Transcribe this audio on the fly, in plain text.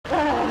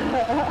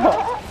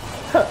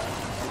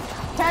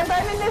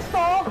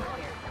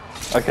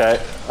Okay,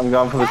 I'm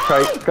going for the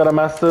crate. Got a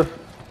mastiff.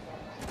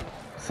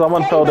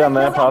 Someone fell down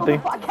there, Party.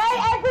 Okay,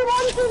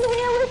 everyone's in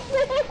here with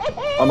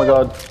me. Oh my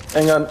god.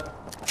 Hang on.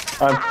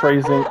 I'm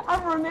freezing.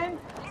 I'm running.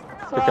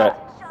 So Okay.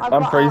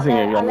 I'm freezing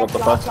again. What the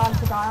fuck? Lifeline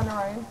to die on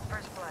her own.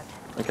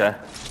 Okay.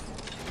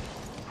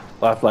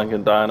 Lifeline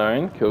can die on her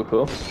own. Cool,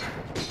 cool.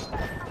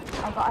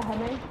 I've got a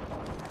Hemi.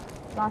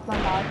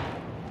 Lifeline died.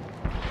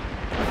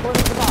 One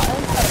at the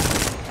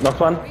bottom. Knocked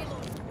one.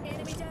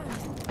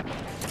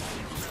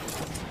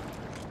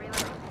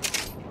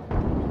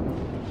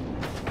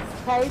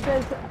 Okay,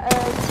 there's the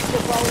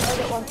roller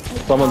that wants to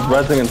Someone's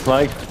rezzing and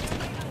smoke.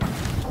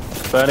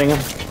 Burning him.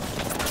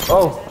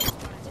 Oh!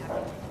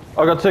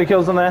 I got 2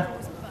 kills in there.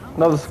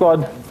 Another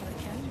squad.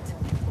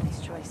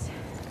 Police choice.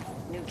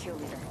 New kill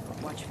leader.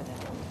 Watch for them.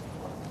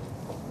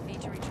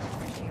 Need to recharge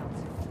my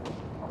shields.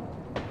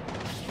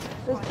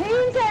 There's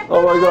teams everywhere.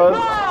 Oh my god.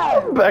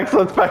 Bex,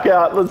 let's back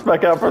out. Let's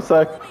back out for a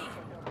sec.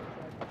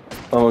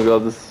 Oh my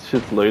god, this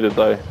shit's looted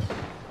though.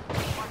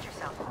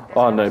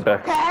 Oh no,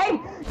 Bex. Okay.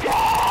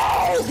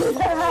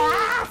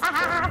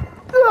 Ah!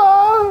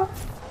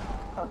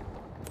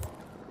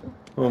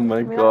 Oh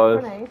my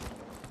god.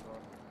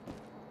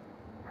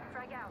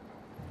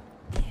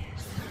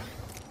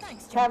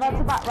 Okay,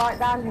 that's about right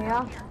down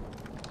here.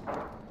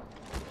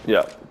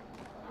 Yeah.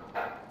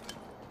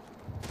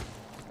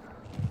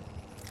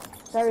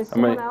 There is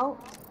someone else.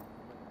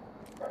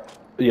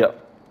 Yeah.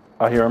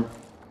 I hear him.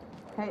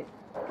 Okay.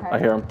 I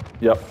hear him.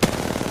 Yep.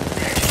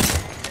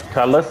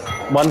 Catalyst.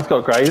 One's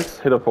got graze.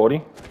 Hit a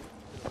 40.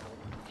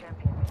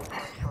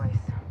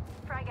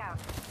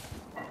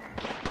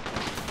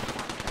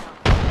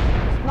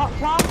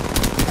 Knocked one.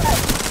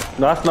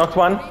 Nice. Knocked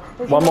one.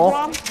 One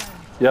more.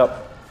 Yep.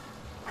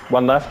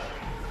 One left.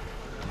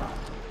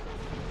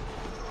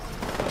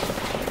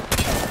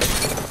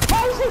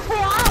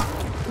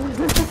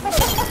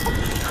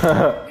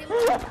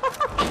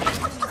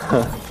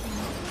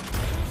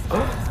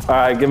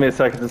 Alright, give me a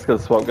second, just gonna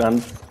swap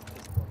guns.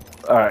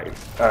 Alright,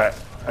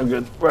 I'm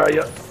good. Where are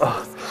you?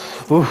 Oh.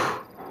 Oof.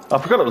 I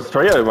forgot it was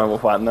trio when we were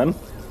fighting then.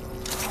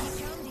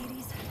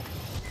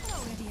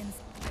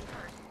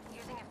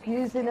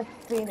 Using a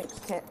Phoenix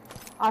kit.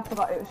 I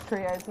forgot it was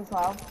trios as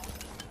well.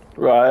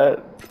 Right.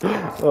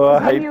 Oh,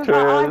 I hate trios.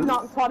 Like, I've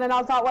knocked one, and I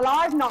was like, well,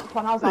 I've knocked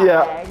one. I was like,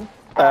 yeah.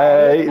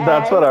 Hey,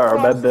 that's what I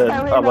remembered.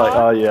 I'm like,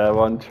 oh yeah,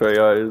 one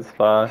trio is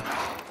fine.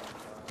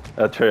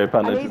 A trio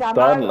partner just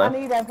died. I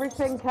need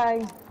everything,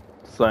 Kay.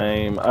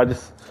 Same.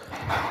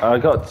 I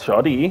got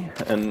shoddy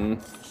and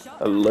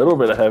a little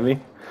bit of heavy.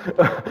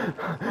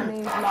 I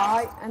need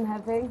light and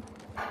heavy.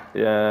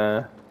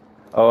 Yeah.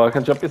 Oh, I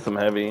can drop you some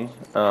heavy.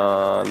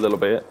 A little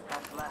bit.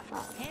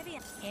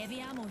 Heavy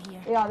ammo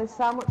here. Yeah, there's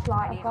so much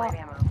light I've got.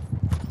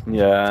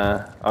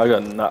 Yeah, I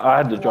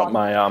had to drop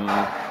my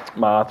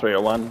my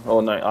R301.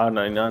 Oh no,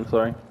 R99.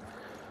 Sorry.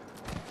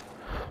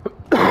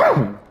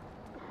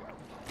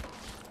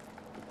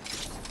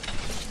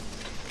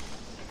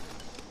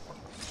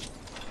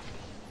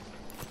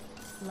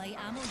 Light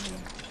ammo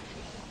here.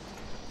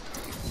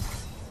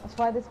 That's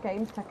why this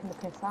game's taking the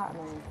piss out of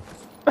me.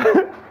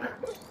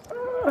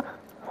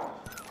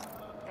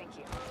 Thank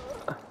you.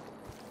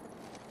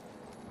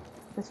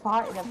 There's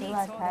fighting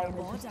everywhere, Kay, and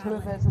there's just 2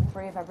 of us and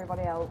 3 of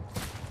everybody else.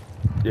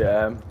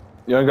 Yeah.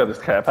 You don't got this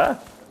care pack?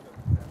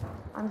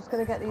 I'm just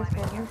gonna get these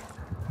guns.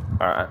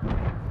 Alright.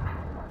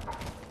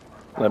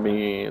 Let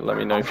me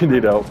know if you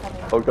need help.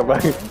 I'll come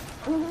back.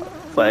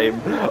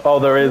 Same. Oh,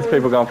 there is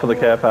people going for the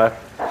care pack.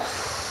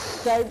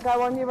 Don't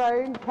go on your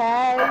own,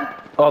 Kay.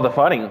 Oh, they're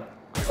fighting.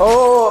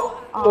 Oh.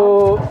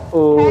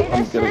 Kay,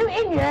 they're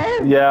shooting you.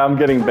 Yeah, I'm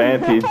getting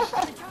bandaged.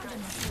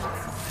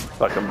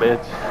 Fucking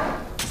bitch.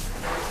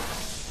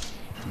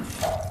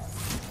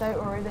 Don't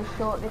worry, they're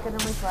shortly gonna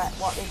regret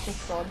what they've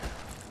just done.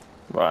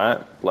 Right,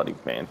 bloody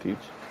bandage.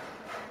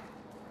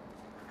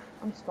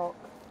 I'm stuck.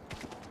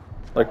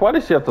 Like, why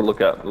does she have to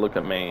look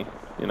at me?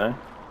 You know?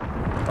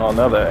 Oh,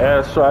 now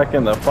they're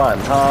airstriking. They're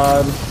fighting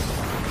hard.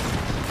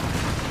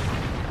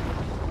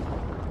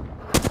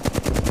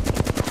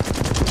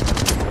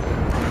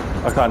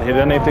 I can't hit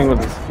anything with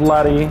this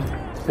bloody.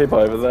 People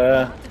over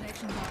there.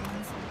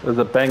 There's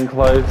a bang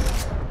close.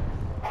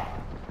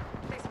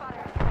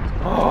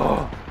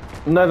 Oh,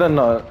 no, they're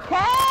not.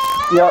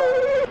 Yep.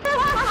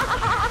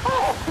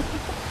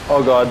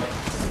 Oh god.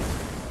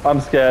 I'm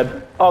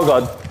scared. Oh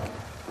god.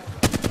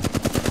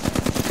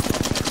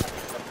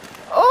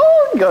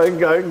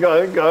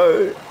 Oh,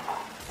 go.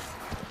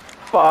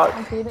 Fuck.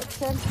 I'm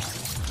Phoenixing.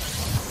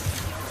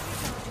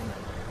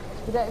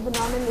 You don't even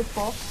know I'm in this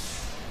box.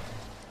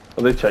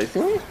 Are they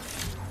chasing me?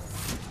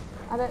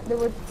 I don't,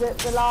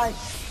 they're like...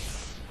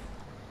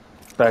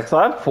 Bex,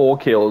 I have 4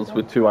 kills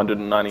with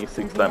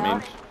 296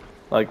 damage.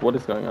 Like, what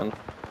is going on?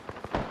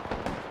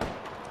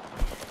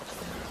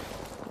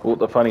 Oh,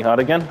 they're fighting hard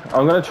again.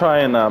 I'm gonna try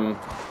and, Oh,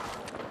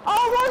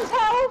 one's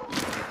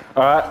health!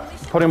 Alright,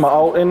 putting my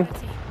ult in.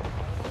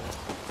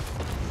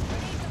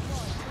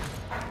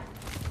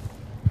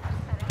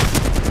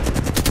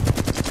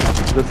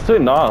 There's 2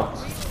 knocks.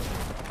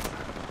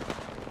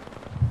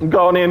 I'm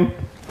going in.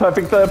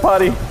 Perfect third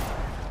party.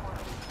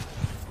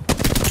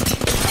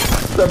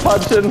 They're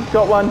punching.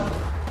 Got one. That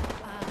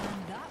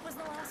was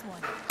the last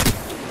one.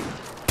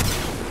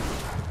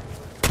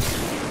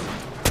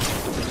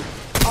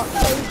 Oh,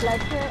 he's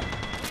left it.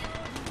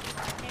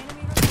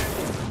 Enemy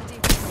recruited on the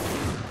deep.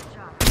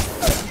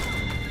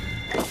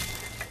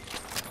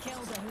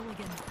 Killed a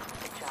hooligan.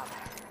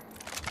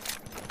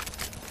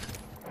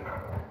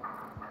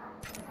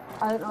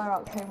 I don't know where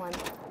Octane went.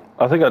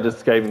 I think I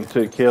just gave him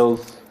 2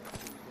 kills.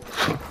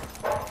 Yeah,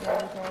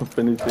 he did.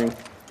 Finishing.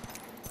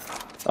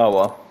 Oh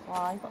well.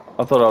 Why?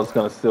 I thought I was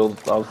gonna steal.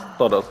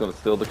 Thought I was gonna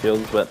steal the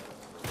kills, but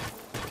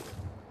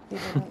You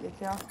didn't, did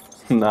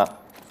you? nah,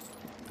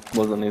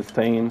 wasn't his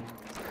team.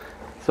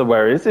 So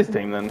where is his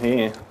team then?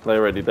 Here, they're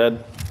already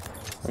dead.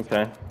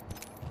 Okay.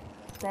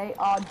 They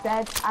are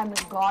dead and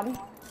gone,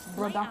 Light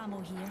brother.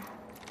 ammo here.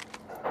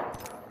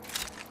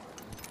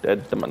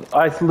 Dead demon.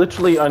 I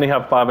literally only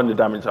have 500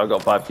 damage. I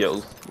got 5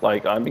 kills.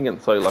 Like, I'm being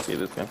so lucky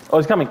this game. Oh,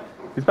 he's coming.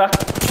 He's back.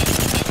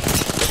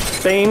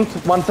 Beamed.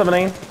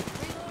 117.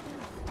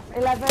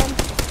 11.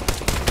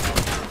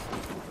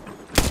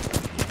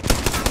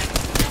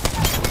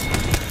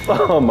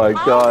 Oh my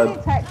How god. did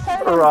it take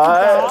so long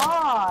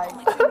Right.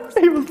 to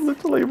die? He was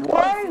literally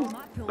what?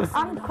 Bro,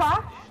 I'm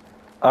crashed.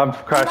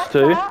 I've crashed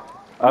too.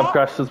 I've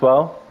crashed as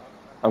well.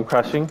 I'm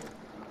crashing.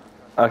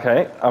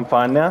 Okay, I'm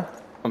fine now.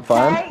 I'm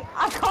fine. Hey,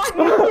 I can't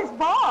use this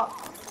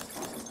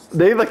box.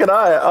 Neither can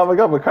I. Oh my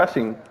god, we're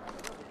crashing.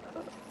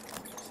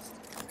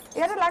 He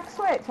had a lag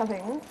switch, I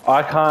think.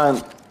 I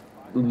can't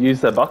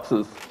use their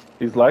boxes.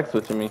 He's lag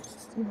switching me.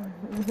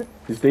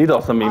 He's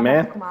DDoSing me, I'm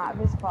man. gonna come out of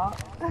this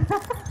box.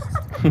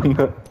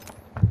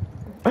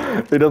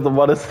 He doesn't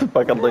want us to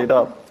fucking lead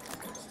up.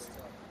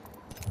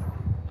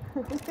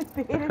 Okay,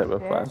 Okay, we're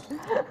fine.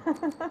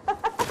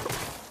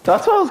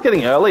 That's what I was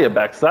getting earlier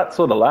back, so that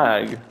sort of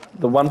lag.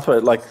 The ones where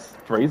it like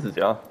freezes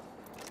you.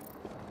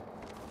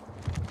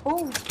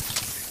 Oh.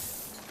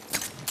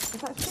 Is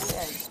that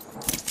shooting?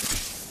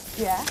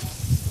 Yeah.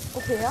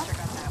 Up here.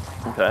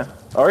 Okay.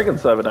 I reckon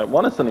server don't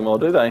want us anymore,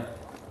 do they?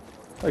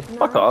 Like,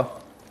 fuck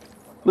off.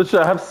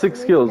 Literally, I have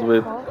 6 kills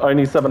with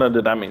only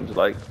 700 damage.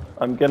 Like,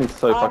 I'm getting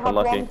so I fucking have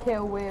lucky. 1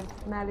 kill with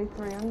nearly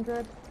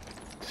 300.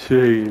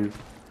 Jeez.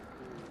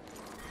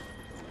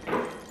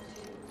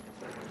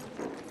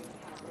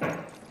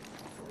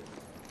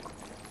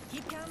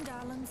 Keep calm,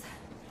 darlings.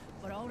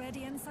 We're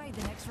already inside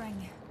the next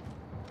ring.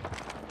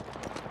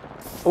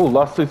 Oh,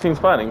 last 2 teams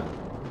fighting.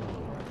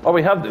 Oh,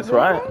 we have this,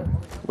 right?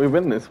 We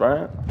win this,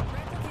 right?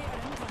 Replicator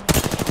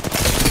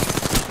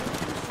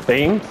incoming.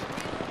 Beamed.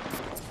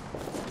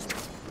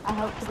 I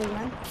hope to be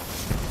in.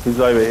 He's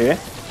over here.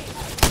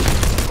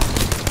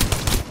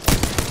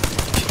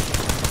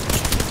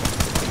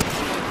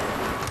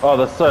 Oh,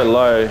 they're so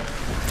low.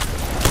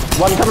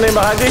 One coming in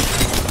behind you.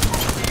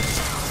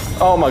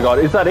 Oh my god,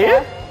 is that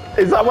it?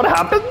 Is that what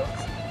happens?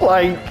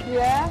 Like,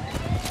 Yeah.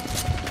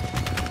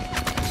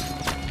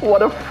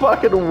 what a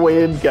fucking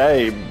weird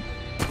game.